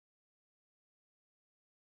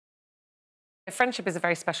Friendship is a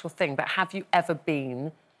very special thing, but have you ever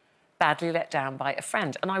been badly let down by a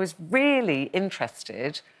friend? And I was really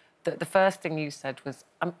interested that the first thing you said was,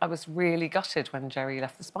 I was really gutted when Geri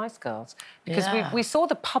left the Spice Girls. Because we saw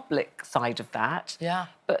the public side of that. Yeah.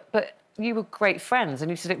 But you were great friends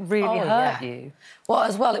and you said it really hurt you. Well,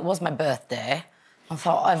 as well, it was my birthday. I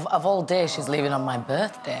thought, of all days, she's leaving on my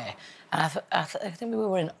birthday. And I think we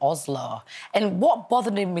were in Oslo. And what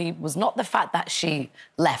bothered me was not the fact that she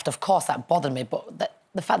left. Of course, that bothered me, but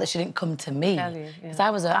the fact that she didn't come to me.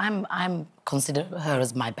 Because I'm consider her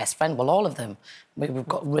as my best friend. Well, all of them. We've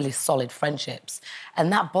got really solid friendships.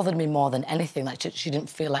 And that bothered me more than anything, like she didn't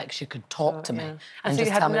feel like she could talk to me. And so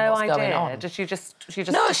just tell me what's going on. Did she just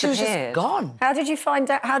No, she was just gone. How did you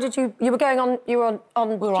find out? How did you were going on, you were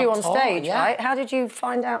on stage, yeah. right? How did you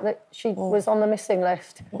find out that she was on the missing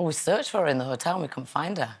list? Well, we searched for her in the hotel and we couldn't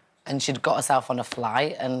find her. And she'd got herself on a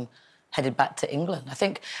flight and headed back to England.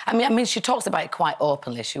 I mean, she talks about it quite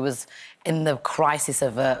openly. She was in the crisis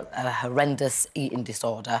of a horrendous eating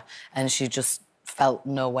disorder and she just felt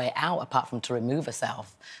no way out apart from to remove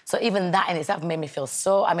herself. So even that in itself made me feel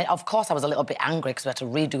so... I mean, of course, I was a little bit angry because we had to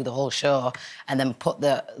redo the whole show and then put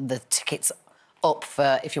the tickets up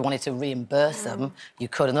for if you wanted to reimburse them, you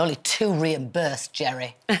could, and only 2 reambused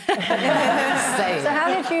Geri. So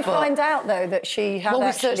how did you find out, though, that she had actually gone? Well,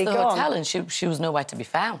 we searched the hotel and she was nowhere to be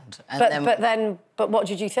found. And but what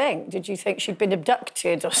did you think? Did you think she'd been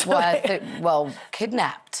abducted or something? Well, I think,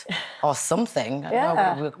 kidnapped or something.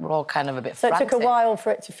 Yeah. We were all kind of a bit frantic. So it took a while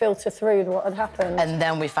for it to filter through what had happened. And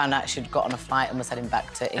then we found out she'd got on a flight and was heading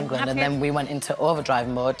back to England. And then we went into overdrive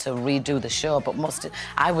mode to redo the show. But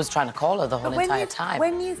I was trying to call her the whole entire time.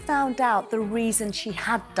 When you found out the reason she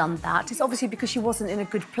had done that, it's obviously because she wasn't in a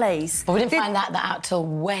good place. But we didn't find that out till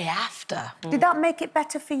way after. Did that make it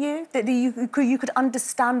better for you? That you could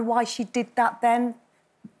understand why she did that then?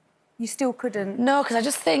 You still couldn't? No, because I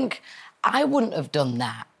just think I wouldn't have done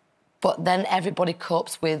that. But then everybody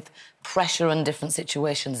copes with pressure and different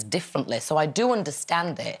situations differently. So I do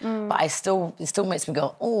understand it, but it still makes me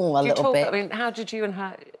go, oh, a little bit. I mean, how did you and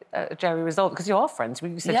her, Geri, resolve? Because you are friends.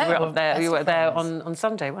 You said you were there on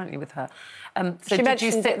Sunday, weren't you, with her? So did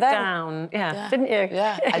you sit down? Yeah. Didn't you?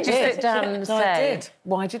 Yeah, I did. Did you sit down and say, I did.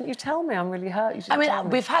 Why didn't you tell me? I'm really hurt. You didn't tell me.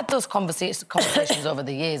 We've had those conversations over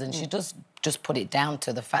the years, and she just put it down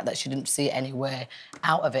to the fact that she didn't see any way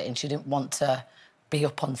out of it, and she didn't want to be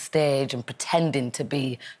up on stage and pretending to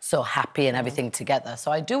be so happy and everything together. So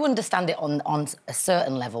I do understand it on a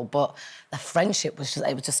certain level, but the friendship was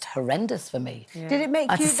just horrendous for me. Yeah. Did it make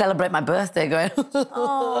I had to celebrate my birthday going,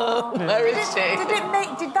 oh. Where is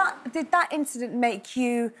she? Did that incident make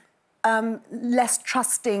you less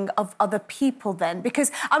trusting of other people then? Because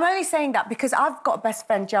I'm only saying that because I've got a best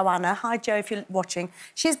friend, Joanna. Hi, Jo, if you're watching.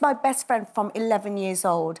 She's my best friend from 11 years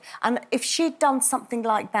old. And if she'd done something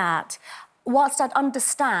like that, whilst I'd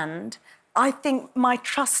understand, I think my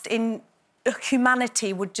trust in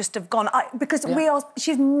humanity would just have gone... because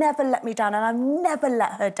she's never let me down and I've never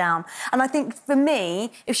let her down. And I think, for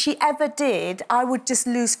me, if she ever did, I would just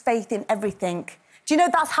lose faith in everything. Do you know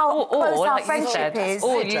that's how close our friendship is?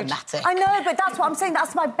 Or dramatic. I know, but that's what I'm saying.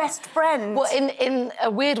 That's my best friend. Well, in a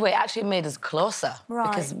weird way, it actually made us closer. Right.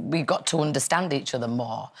 Because we got to understand each other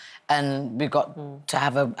more and we got to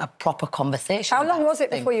have a proper conversation. How long was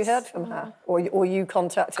it before you heard from her? Or you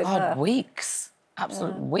contacted her? Weeks.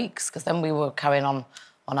 Absolute weeks, because then we were carrying on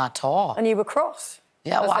our tour. And you were cross?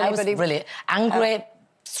 Yeah, well, I was really angry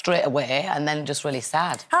straight away and then just really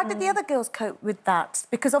sad. How did the other girls cope with that?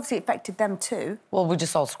 Because obviously it affected them too. Well, we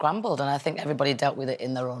just all scrambled and I think everybody dealt with it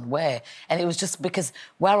in their own way. And it was just because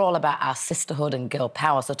we're all about our sisterhood and girl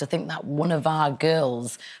power, so to think that one of our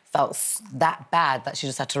girls felt that bad that she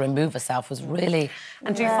just had to remove herself was really...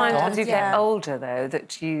 And do you find as you get older, though,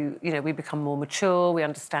 that we become more mature, we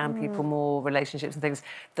understand people more, relationships and things,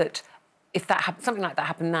 that if something like that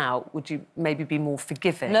happened now, would you maybe be more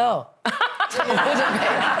forgiving? No. It wouldn't be.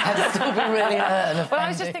 I'd still be really hurt and offended. Well, I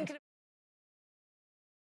was just thinking...